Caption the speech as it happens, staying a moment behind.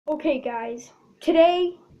Okay guys,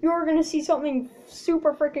 today you're gonna see something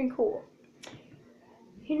super freaking cool.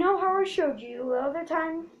 You know how I showed you the other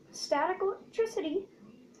time, static electricity,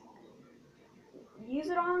 use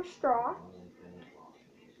it on a straw,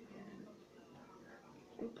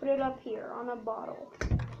 and put it up here on a bottle.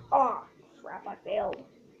 Ah, crap, I failed.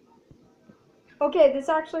 Okay, this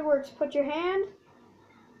actually works. Put your hand,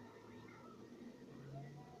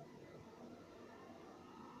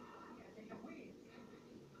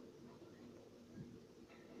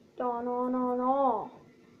 no.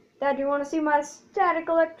 Dad, do you want to see my static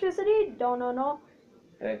electricity? No.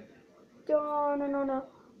 Hey. No.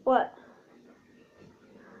 What?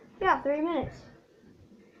 Yeah, 3 minutes.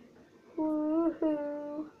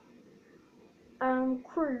 Woohoo! I'm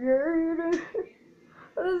creative.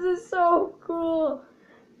 This is so cool.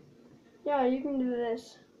 Yeah, you can do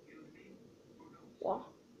this. Wow.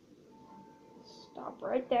 Stop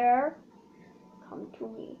right there. Come to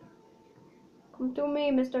me. Come to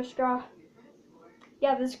me, Mr. Straw.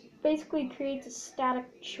 Yeah, this basically creates a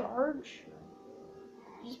static charge.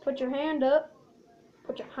 You just put your hand up.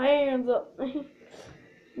 Put your hands up.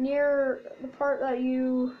 Near the part that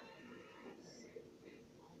you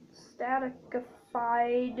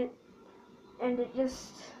statified, and it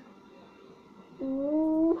just...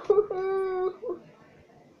 Ooh,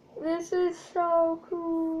 this is so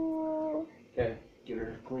cool. Okay, get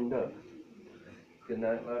her cleaned up. Good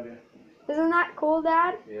night, love you. Isn't that cool,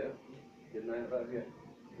 Dad? Yeah. Good night, love you.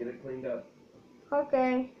 Get it cleaned up.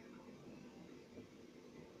 Okay.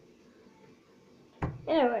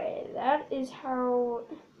 Anyway, that is how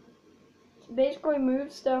to basically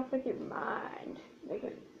move stuff with your mind. Make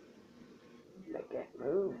it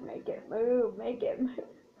move, make it move.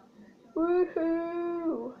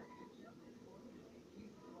 Woohoo!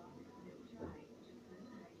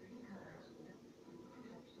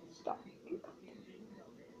 Stop.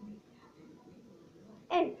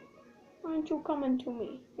 Hey, why aren't you coming to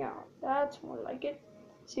me? Yeah, that's more like it.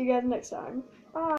 See you guys next time. Bye.